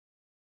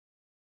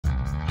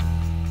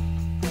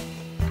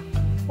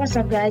What's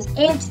up, guys?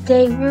 And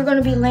today we're going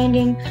to be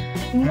landing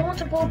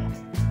multiple,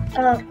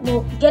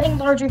 getting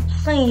larger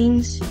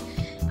planes,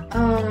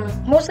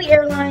 mostly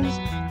airlines,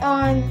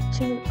 on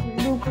to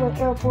Lukla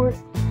Airport.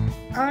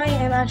 I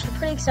am actually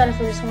pretty excited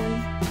for this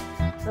one.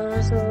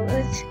 So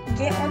let's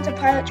get onto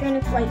pilot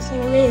training flight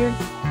simulator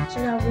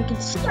so now we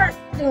can start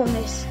doing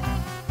this.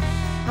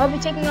 I'll be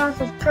taking off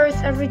of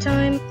Perth every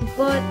time,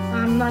 but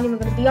I'm not even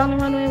going to be on the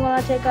runway while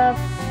I take off.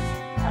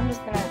 I'm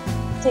just going to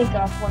take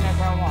off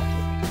whenever I want to.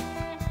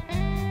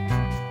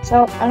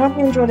 So, I hope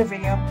you enjoyed the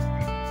video,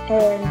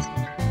 and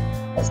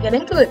let's get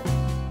into it.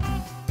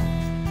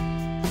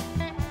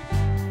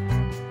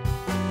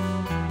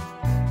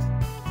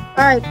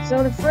 Alright,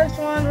 so the first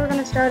one we're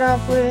going to start off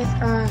with,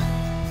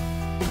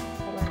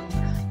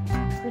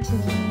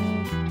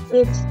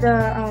 it's the,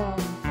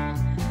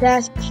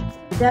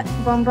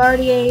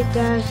 Bombardier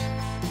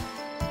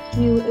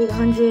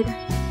Q800.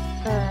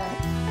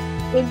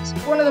 It's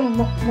one of the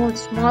more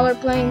smaller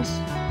planes,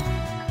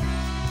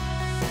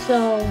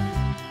 so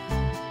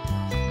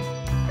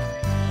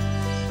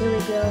here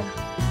we go.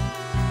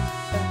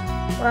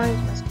 Why is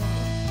my screen?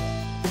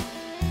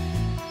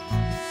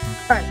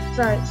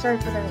 Alright, sorry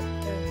for that.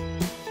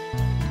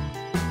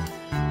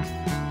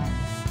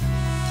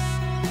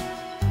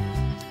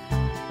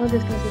 We're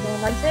just gonna be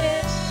going like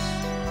this.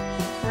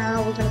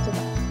 Now we're gonna take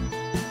off.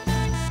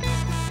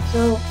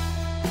 So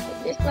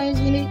this plane is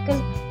unique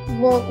because,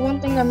 well, one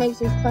thing that makes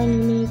this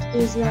plane unique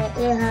is that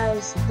it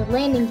has the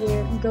landing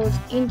gear goes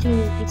into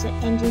its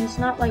engines,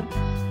 not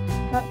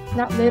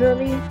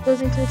literally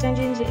goes into its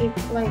engines. It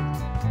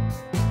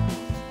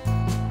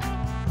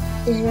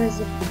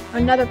has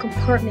another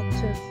compartment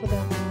for the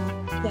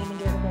landing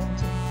gear to go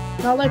into.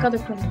 Not like other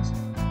planes,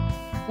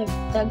 like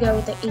that guy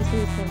with the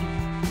A340.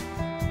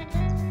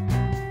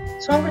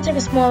 So I'm gonna take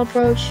a small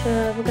approach.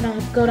 We're gonna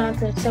go down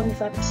to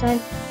 75%,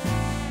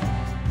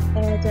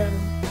 and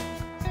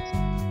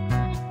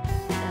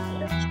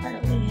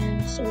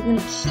so we're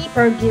gonna keep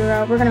our gear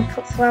out. We're gonna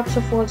put flaps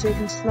forward so we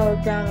can slow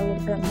it down a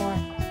little bit more.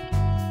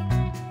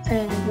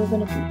 And we're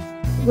gonna be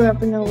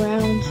wrapping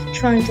around,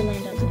 trying to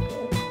land out the door.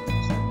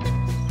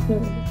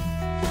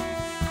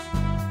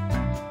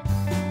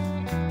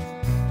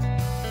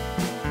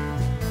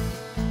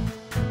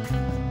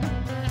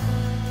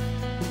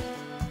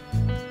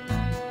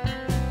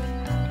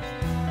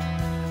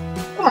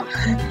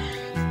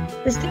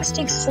 This thing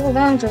takes so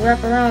long to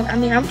wrap around. I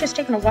mean, I'm just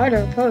taking a wider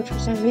approach for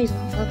some reason.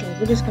 Okay,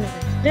 we're just gonna do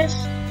this.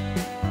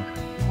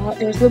 Oh,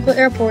 there's Lukla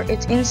Airport.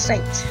 It's in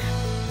sight.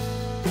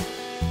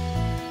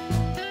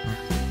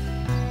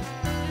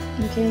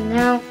 Okay,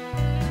 now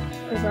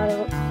we're about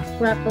to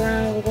wrap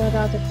around. We're going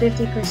down to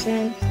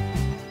 50%.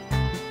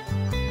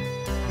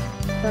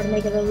 Try to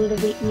make it a little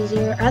bit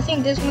easier. I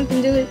think this one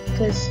can do it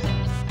because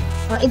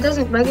it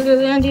doesn't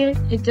regularly land here.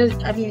 It does.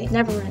 I mean, it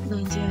never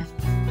lands here.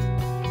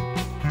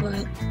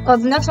 But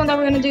the next one that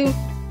we're gonna do,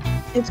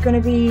 it's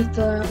gonna be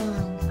the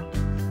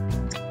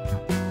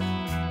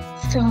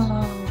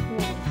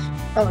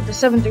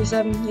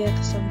 737. Yeah,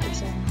 the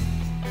 737.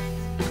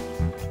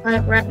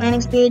 Alright, we're at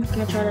landing speed.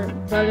 Gonna try to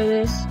butter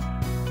this.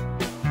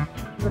 I'm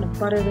gonna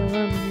butter the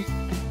runway.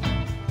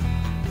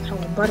 I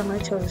don't butter my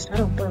toast. I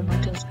don't butter my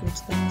toast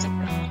because it's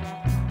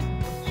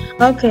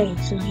okay,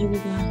 so here we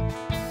go.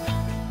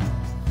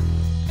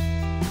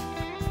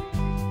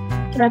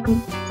 Can I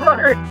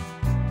butter it?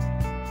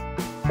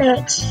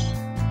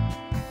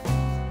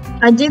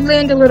 I did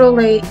land a little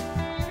late,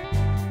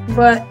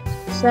 but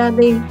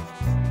sadly,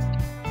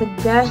 the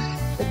dash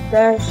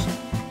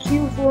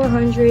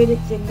Q400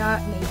 did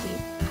not make it.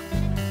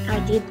 I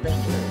did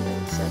land a little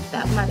late, so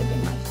that might have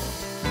been my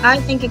fault. I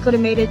think it could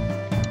have made it,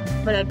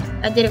 but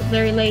I did it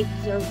very late,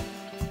 so.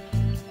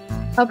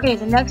 Okay,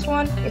 the next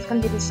one is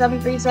going to be the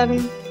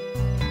 737.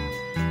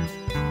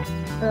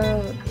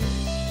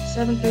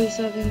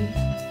 737.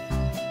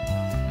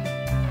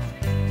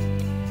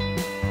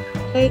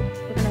 Okay,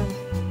 we're gonna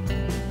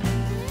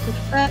push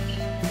back.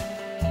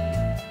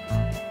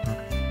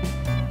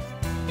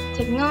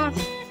 Taking off.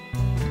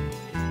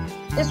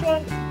 This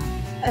one,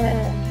 I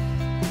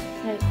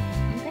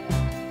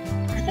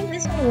think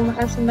this one will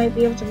actually might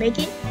be able to make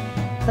it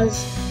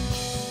because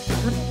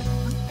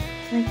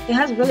it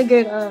has really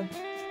good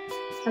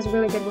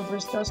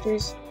reverse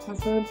thrusters. I've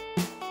heard.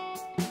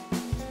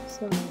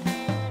 So,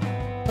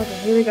 okay,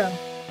 here we go.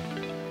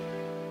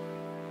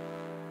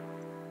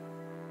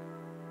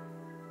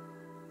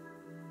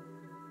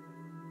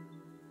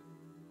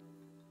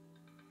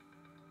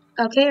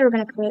 Okay, we're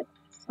gonna put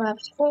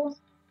flaps full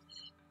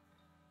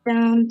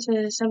down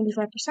to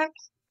 75%.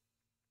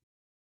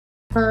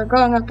 We're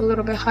going up a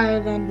little bit higher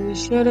than we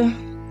should,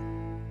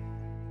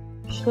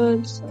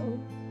 so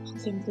I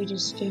think we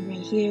just stay right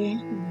here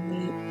and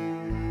wait.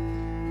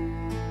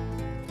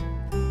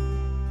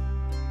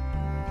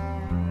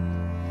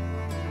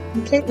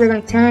 Okay, we're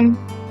gonna turn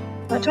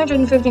about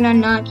 259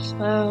 knots.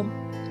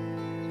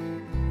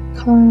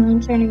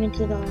 Turning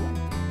into the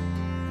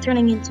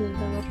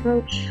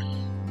approach.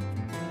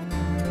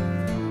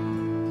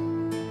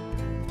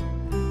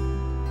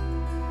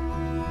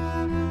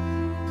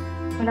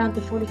 We're down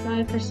to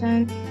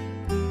 45%.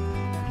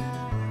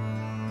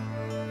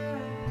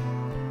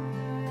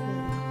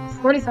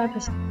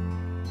 45%.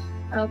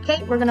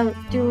 Okay, we're gonna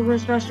do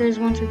reverse thrusters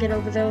once we get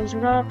over those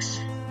rocks.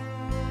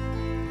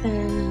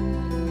 And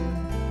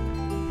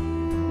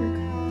we're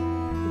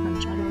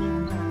gonna try to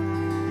land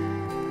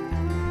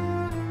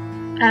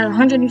at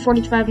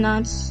 145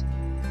 knots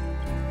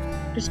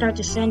to start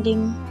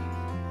descending.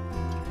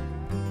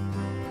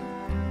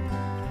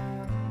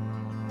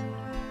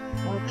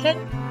 Okay,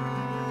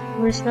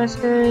 reverse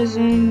thrusters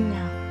in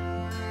now.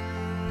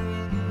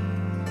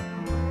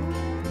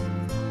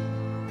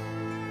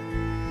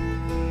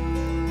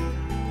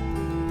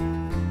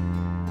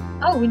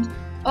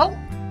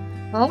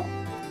 Oh,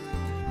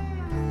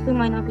 we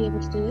might not be able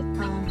to do it.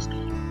 I'm just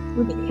kidding.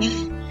 We did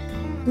it.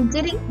 We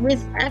did it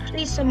with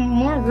actually some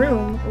more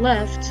room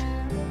left.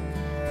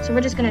 So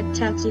we're just gonna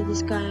taxi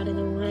this guy out of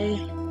the way.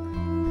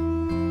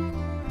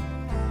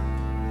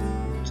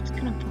 Just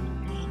gonna put him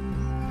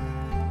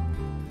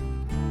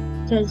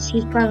because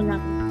he's probably not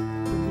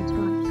gonna do this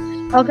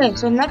one. Okay,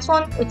 so next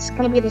one, it's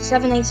gonna be the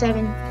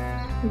 787,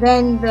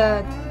 then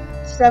the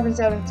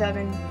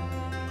 777.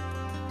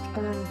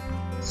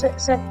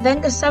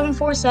 Then the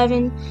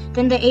 747,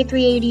 then the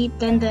A380,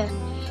 then the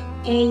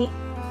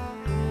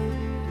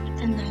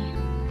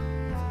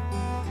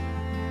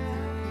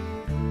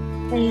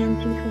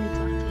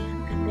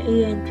AN225, and the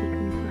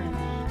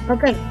AN225.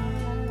 Okay.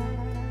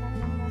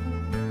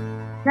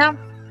 Now,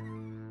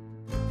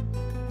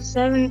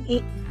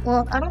 7-8.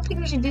 Well, I don't think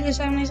we should do the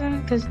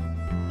 787 because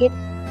it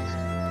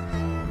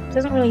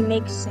doesn't really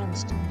make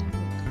sense to me.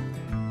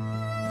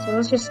 So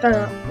let's just start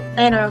out,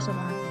 and I also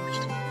want to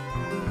first.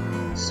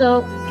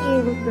 So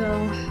here we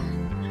go.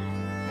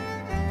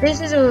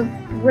 This is a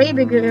way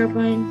bigger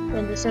airplane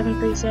than the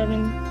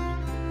 737.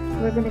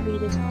 We're gonna be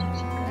this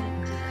taxi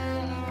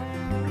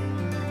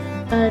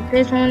back.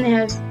 This one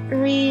has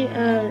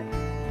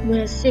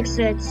with 6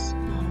 sets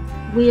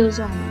wheels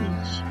on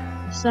each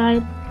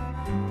side.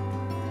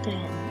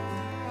 Then,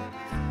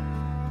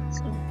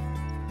 so,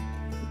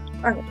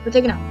 alright, we're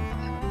taking out.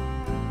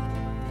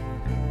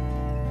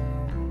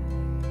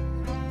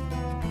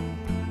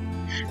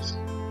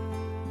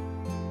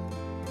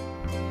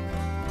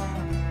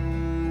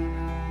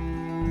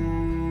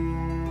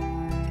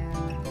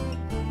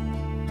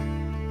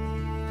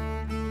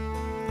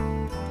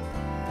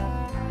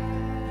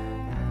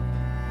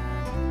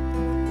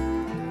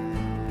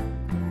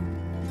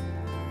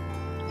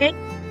 Okay,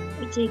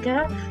 we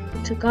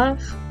took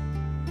off.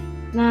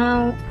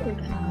 Now we're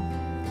gonna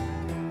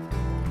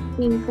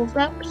do full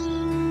flaps.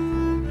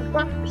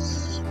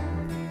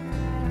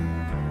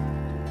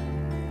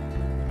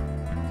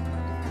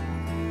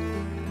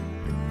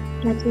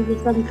 Next is the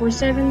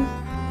 747,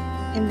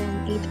 and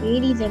then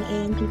A380, then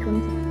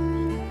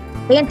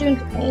AN225. The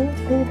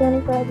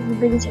AN225 is the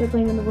biggest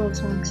airplane in the world,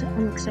 so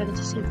I'm excited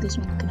to see if this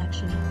one can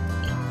actually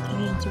get the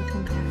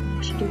AN225 can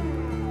actually do it.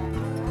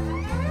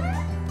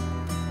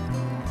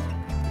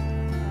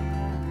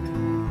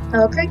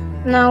 Okay,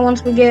 now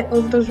once we get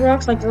over those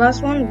rocks like the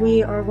last one,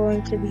 we are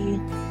going to be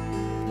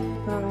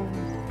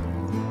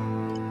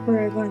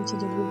we're going to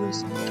do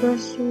reverse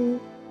thruster.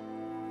 I'm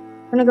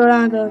gonna go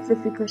down to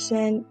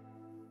 50%.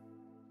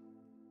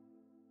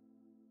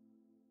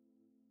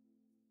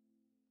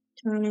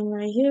 Turning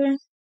right here.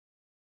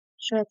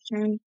 Sharp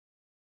turn.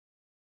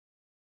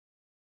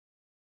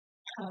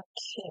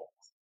 Okay.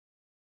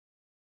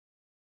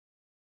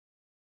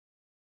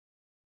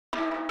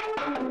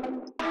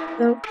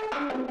 Go.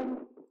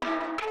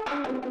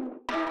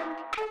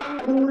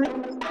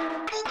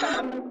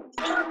 Stop.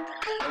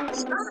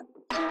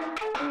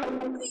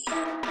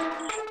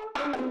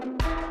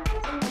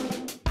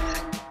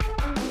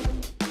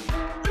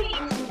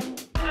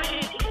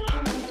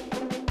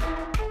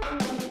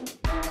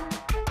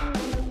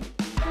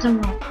 Come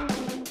on.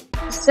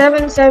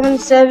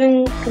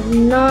 777 could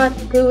not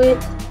do it.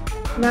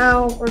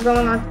 Now we're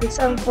going on to the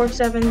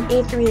 747,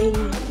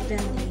 A380,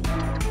 then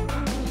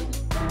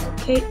the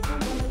okay.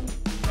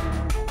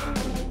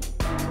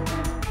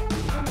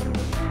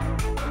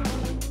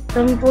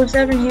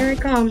 747, here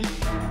it comes.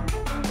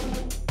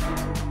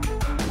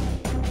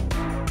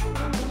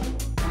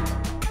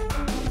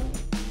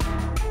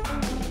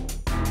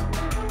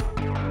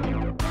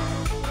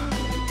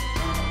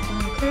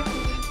 Okay.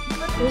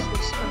 What is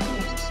this?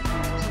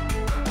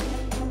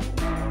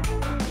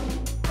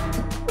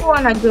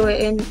 Why not do it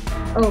in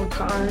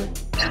tar?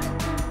 It's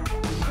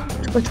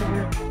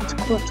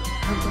Qatar.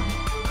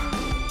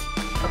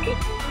 Okay.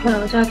 Now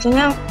we're taxing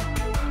out.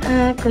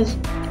 Because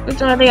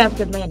they have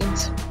good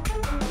landings.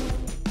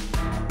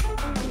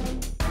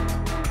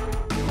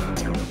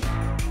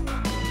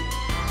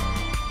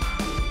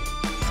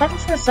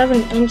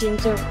 747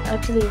 engines are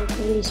actually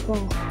really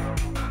small.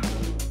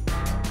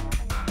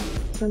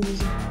 For some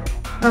reason. I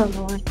don't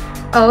know why.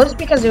 Oh, it's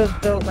because it was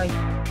built like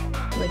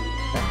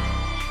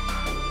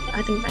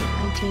I think like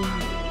 19 or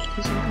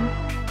something.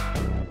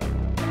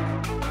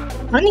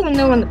 I don't even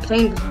know when the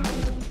plane was built.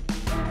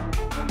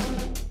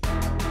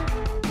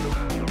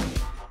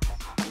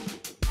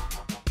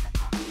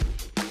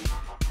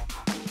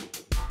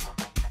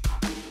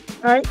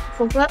 Alright,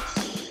 full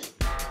flaps.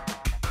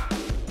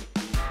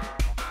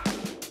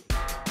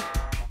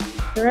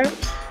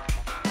 Alright.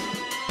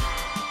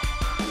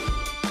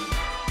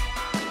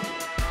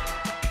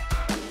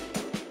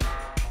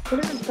 What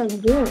is this guy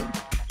doing?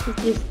 He's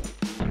just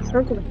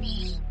circling.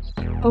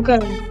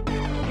 Okay,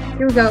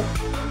 here we go.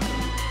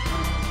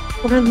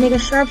 We're going to make a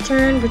sharp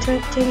turn. We're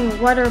taking a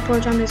wider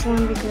approach on this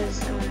one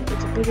because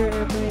it's a bigger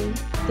airplane.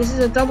 This is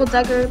a double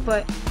decker,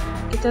 but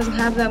it doesn't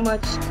have that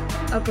much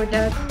upper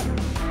deck.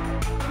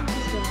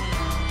 So,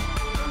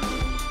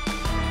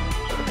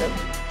 here we go.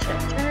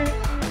 Sharp turn.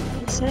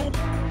 Like I said.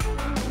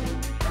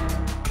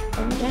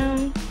 Going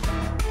down.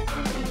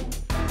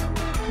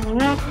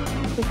 Going up.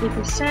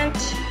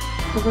 50%.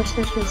 Reverse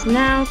first race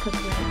now because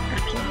we're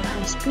actually at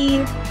high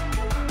speed.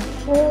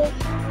 Full.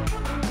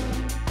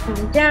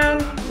 Coming down,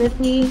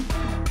 50.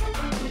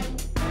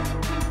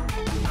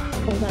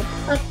 Pull that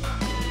up.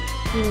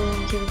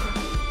 And here we go.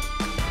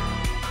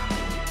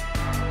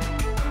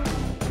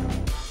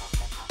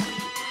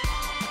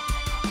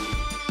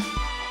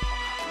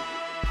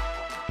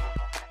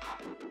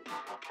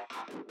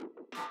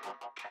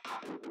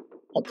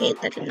 Okay,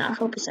 that did not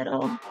help us at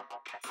all.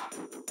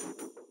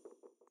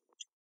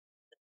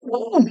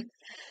 Oh,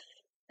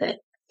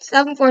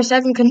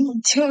 747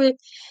 couldn't do it.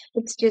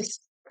 It's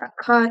just got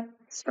caught.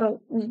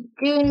 So we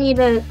do need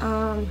to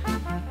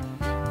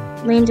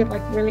land it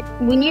like really.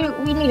 We need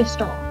a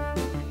stall.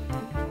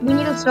 We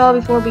need a stall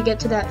before we get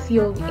to that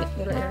fuel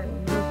area.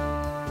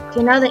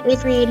 Okay, now the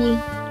A380.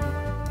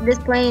 This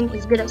plane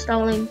is good at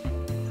stalling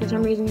for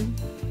some reason.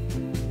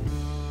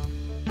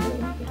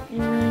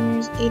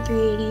 Airliners,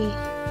 A380.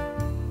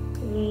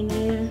 Green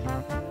air.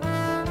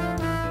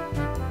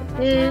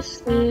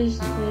 This,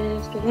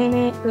 get in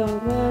it, go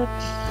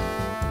left.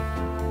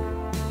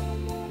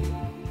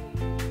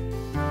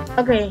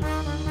 Okay,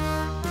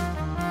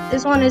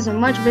 this one is a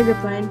much bigger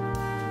plane.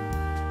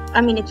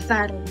 I mean, it's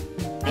fatter,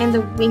 and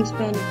the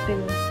wingspan is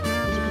bigger,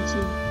 as you can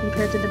see,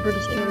 compared to the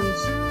British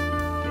Airways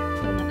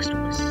next to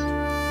us.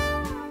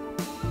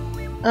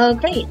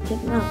 Okay,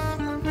 taking off.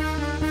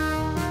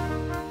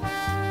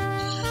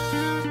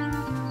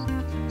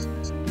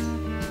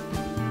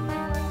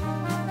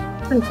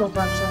 Pretty cool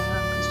box right now.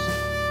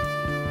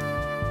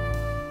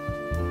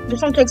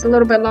 This one takes a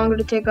little bit longer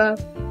to take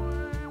off.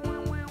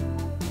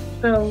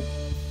 So,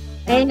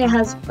 and it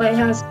has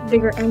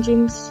bigger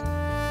engines.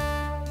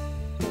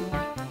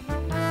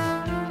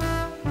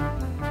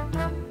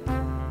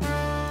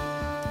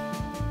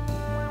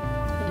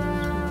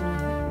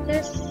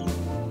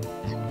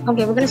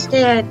 Okay, we're gonna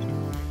stay at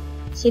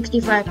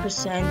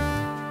 65%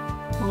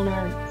 on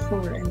our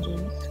forward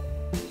engines.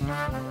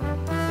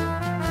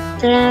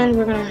 Then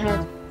we're gonna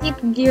have keep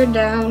gear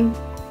down.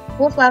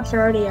 Full flaps are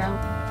already out.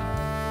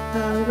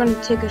 We're gonna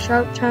take a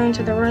sharp turn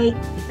to the right.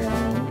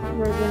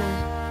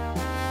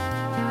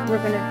 We're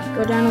gonna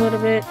go down a little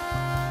bit.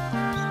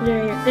 So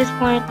at this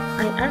point,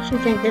 I actually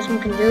think this one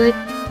can do it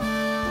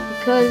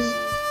because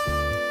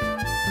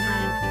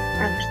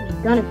I've actually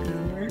done it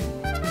before.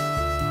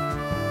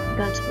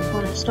 That's the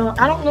point I stall.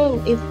 I don't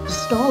know if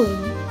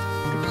stalling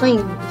the plane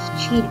is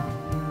cheating.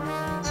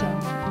 So,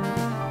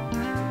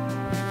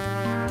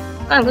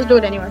 alright, let's do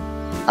it anyway.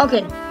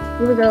 Okay,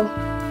 here we go.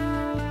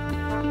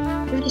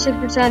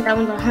 56%. That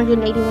one's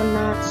 181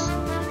 knots.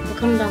 We're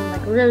coming down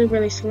like really,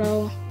 really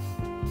slow.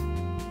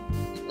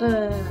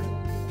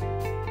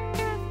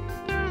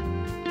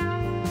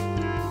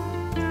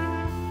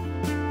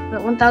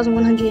 About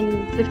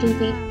 1,115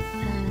 feet, and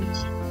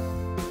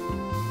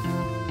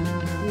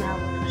now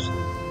we're just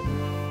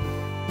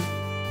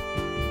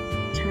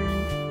turn.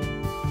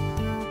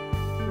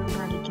 We're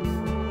about to do.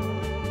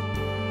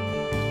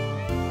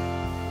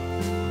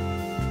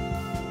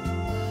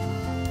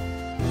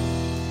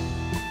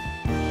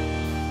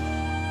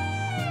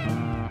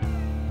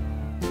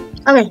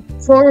 Okay,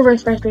 4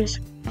 reverse vectors.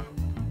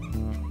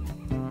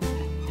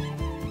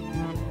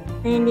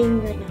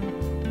 Landing right now.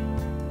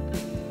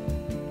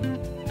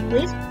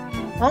 Please?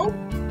 Oh?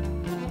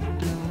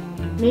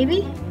 Maybe?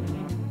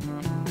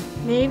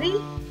 Maybe?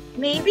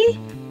 Maybe?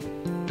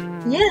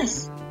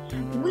 Yes!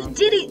 We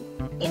did it!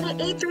 In the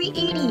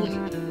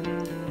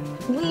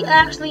A380! We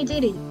actually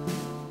did it!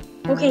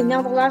 Okay,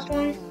 now the last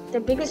one. The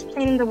biggest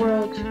plane in the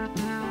world.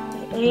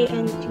 The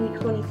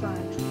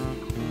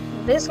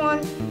AN-225. This one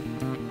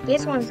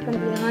is gonna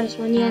be the hottest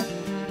one yet.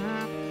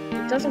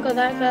 It doesn't go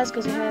that fast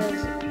because it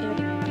carries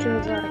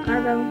a lot of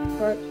cargo,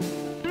 but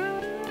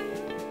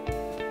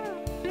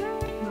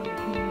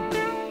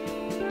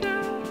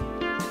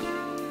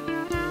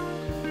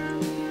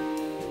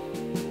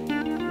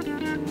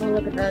oh,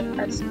 look at that.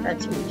 That's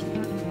huge.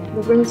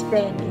 The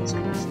wingspan is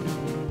crazy.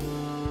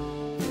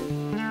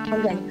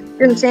 Okay,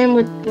 doing the same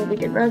with what we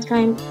did last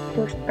time.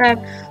 Push back.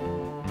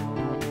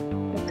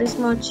 But this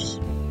much.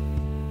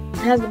 It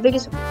has the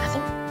biggest. I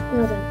think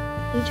the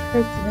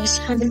Hercules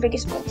has the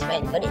biggest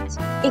wingspan, but it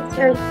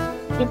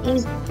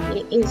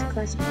is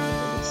classified the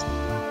biggest.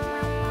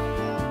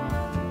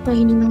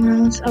 Landing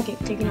around. Okay,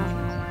 taking off.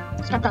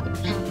 Stop talking.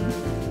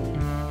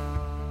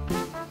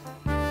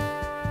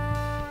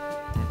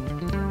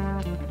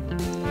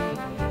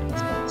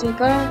 Take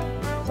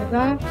off. Take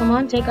off. Come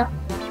on, take off.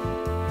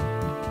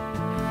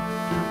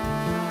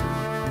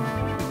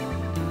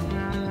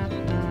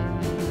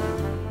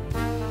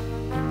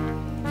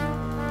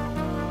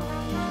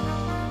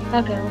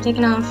 Okay, we're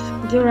taking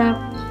off. Gear up.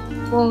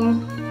 Full. Up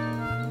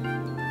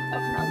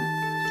now.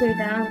 Gear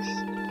down.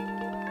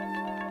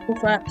 Full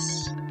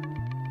flaps.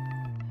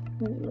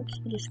 Look,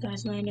 this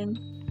guy's landing.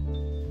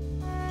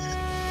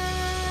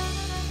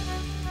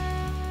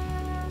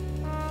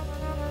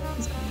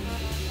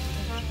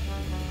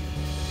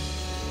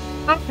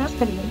 Oh, that's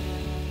pretty good.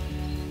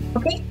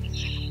 Okay.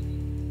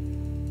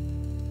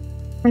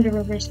 Under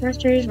reverse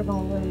thrusters, we're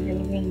going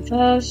really, really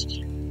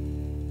fast.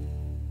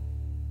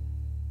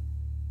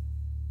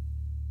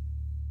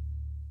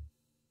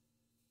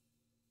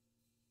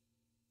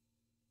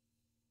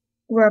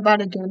 We're about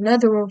to do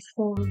another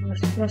full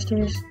reverse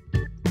thrusters.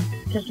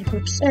 Just a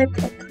quick sec.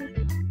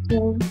 Okay.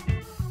 Cool.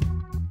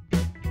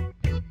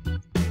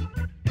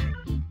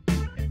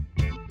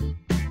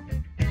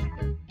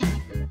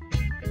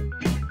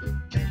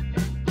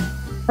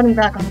 Putting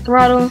back on the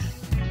throttle.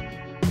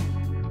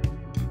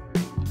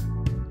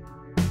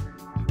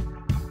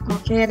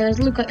 Okay, there's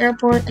Lukla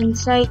Airport in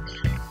sight.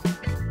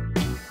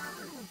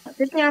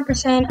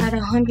 59% at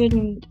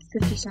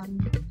 150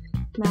 something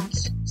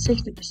knots.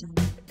 60%.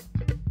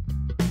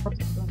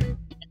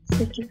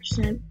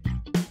 50%.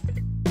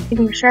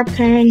 Taking a sharp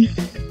turn.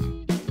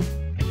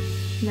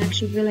 I'm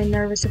actually really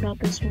nervous about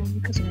this one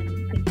because I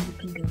don't think we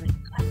can do it.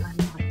 I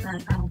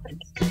don't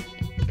think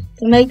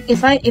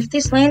so. If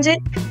this lands it,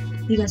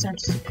 you guys have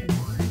to stick around.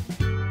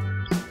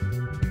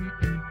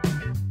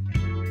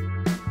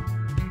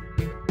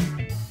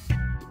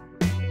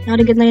 Not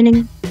a good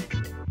landing.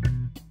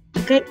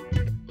 Okay.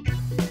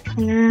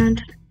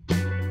 And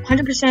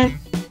 100%.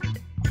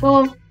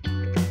 Full.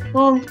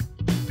 Full.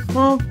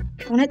 Full.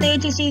 Don't hit the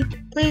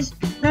ATC. Please.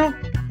 No.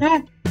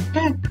 No.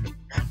 No.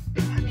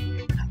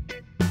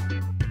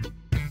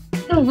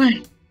 No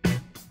way.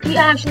 We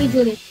actually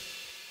did it.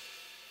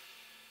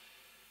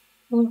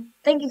 Well,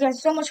 thank you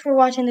guys so much for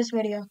watching this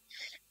video.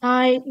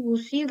 I will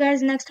see you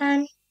guys next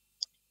time.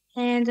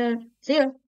 And see ya.